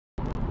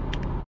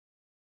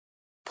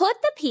Put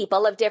the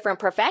people of different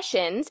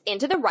professions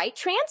into the right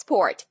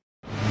transport.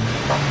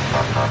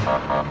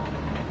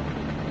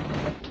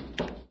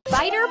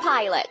 Fighter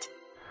pilot.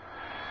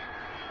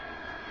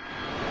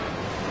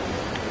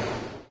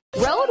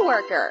 Road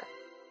worker.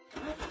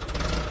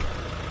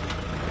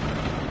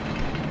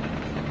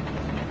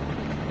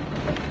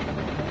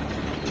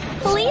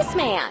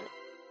 Policeman.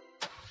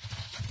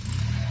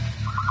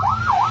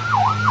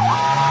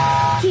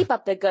 Keep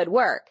up the good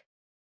work.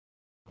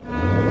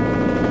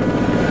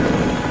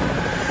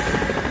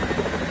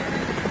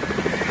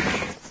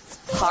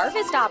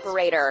 Harvest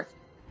operator.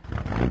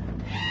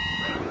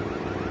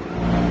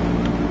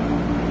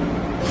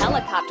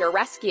 Helicopter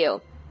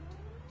rescue.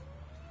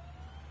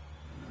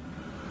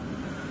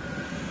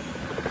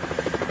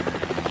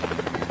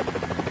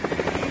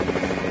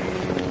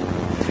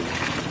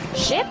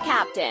 Ship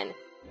captain.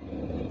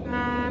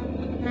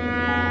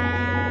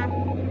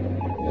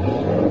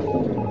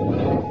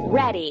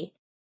 Ready.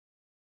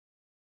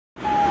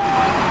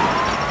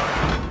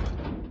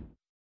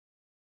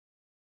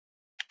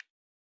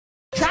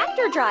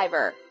 Tractor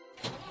driver.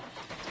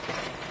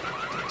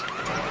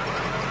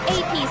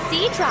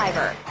 APC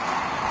driver.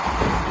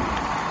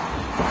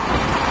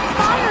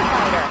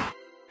 Firefighter.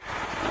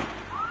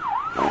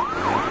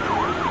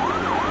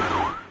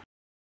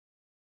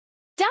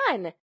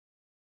 Done.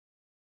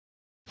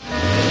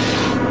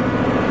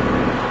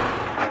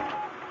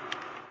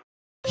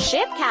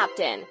 Ship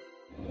captain.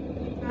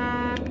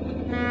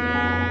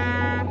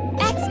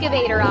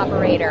 Excavator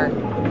operator.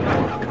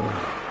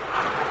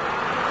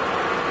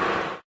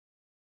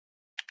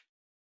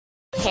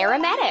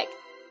 Paramedic.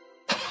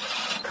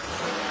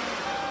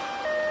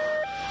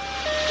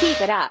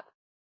 Keep it up.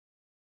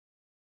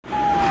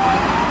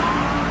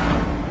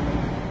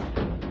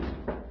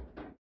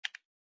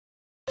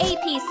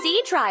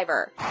 APC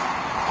driver.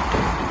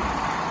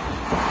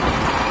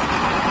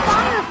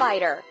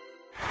 Firefighter.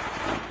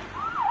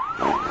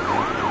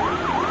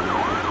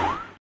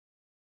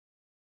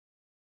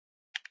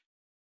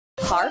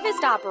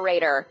 Harvest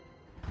operator.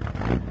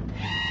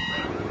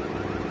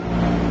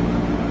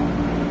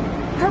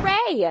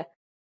 Hooray!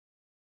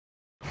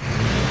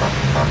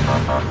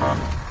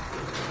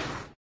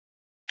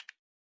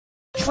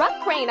 Truck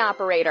crane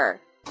operator.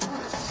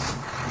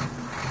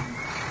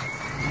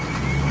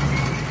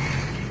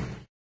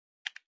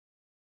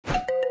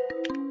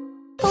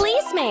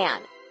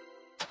 Policeman.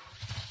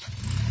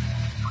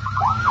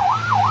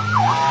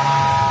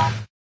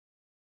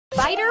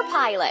 Fighter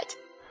pilot.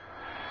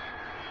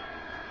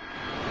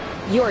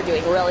 You're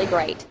doing really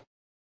great.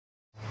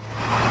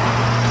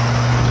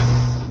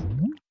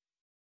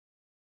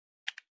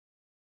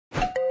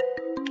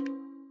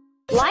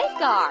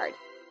 Lifeguard.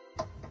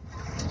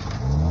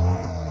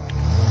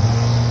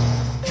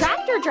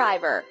 Tractor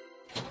driver.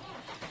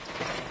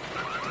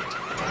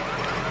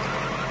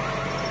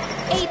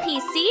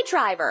 APC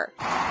driver.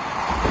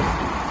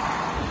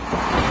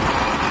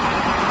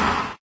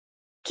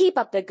 Keep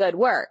up the good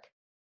work.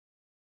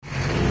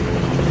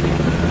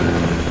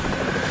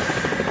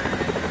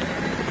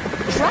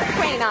 Truck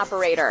crane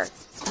operator.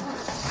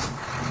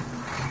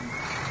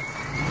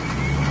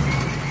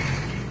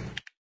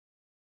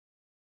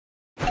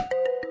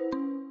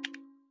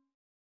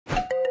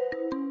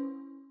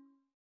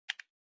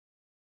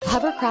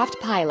 Hovercraft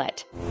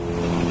pilot.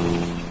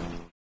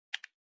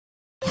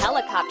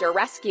 Helicopter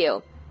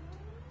rescue.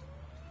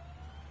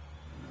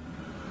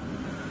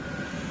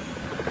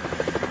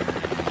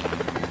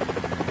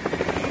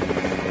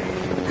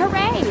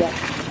 Hooray!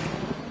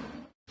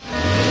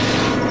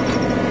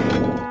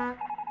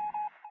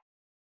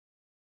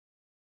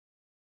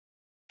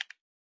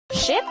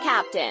 Ship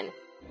captain.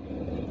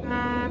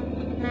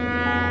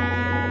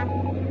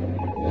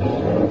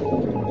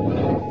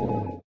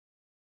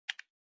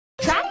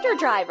 Tractor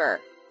driver.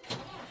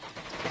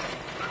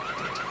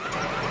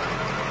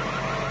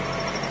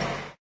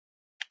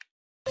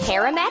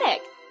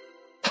 Paramedic.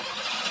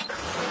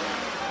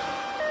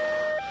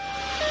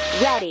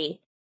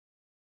 Ready.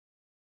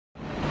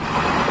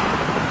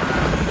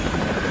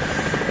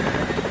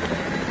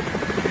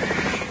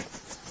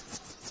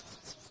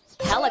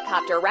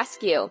 Helicopter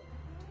rescue.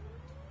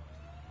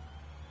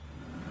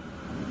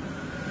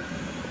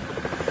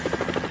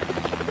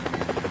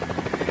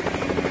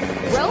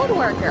 Road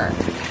worker.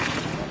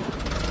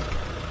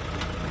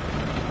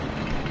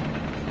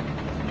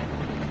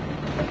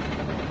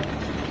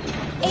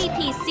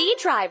 APC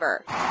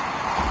driver.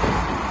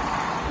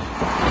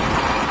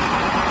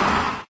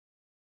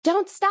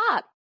 Don't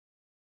stop.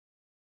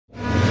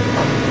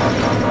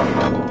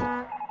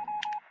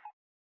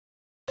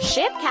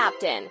 Ship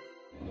captain.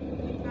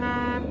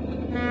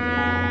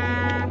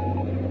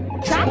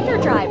 Tractor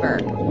driver.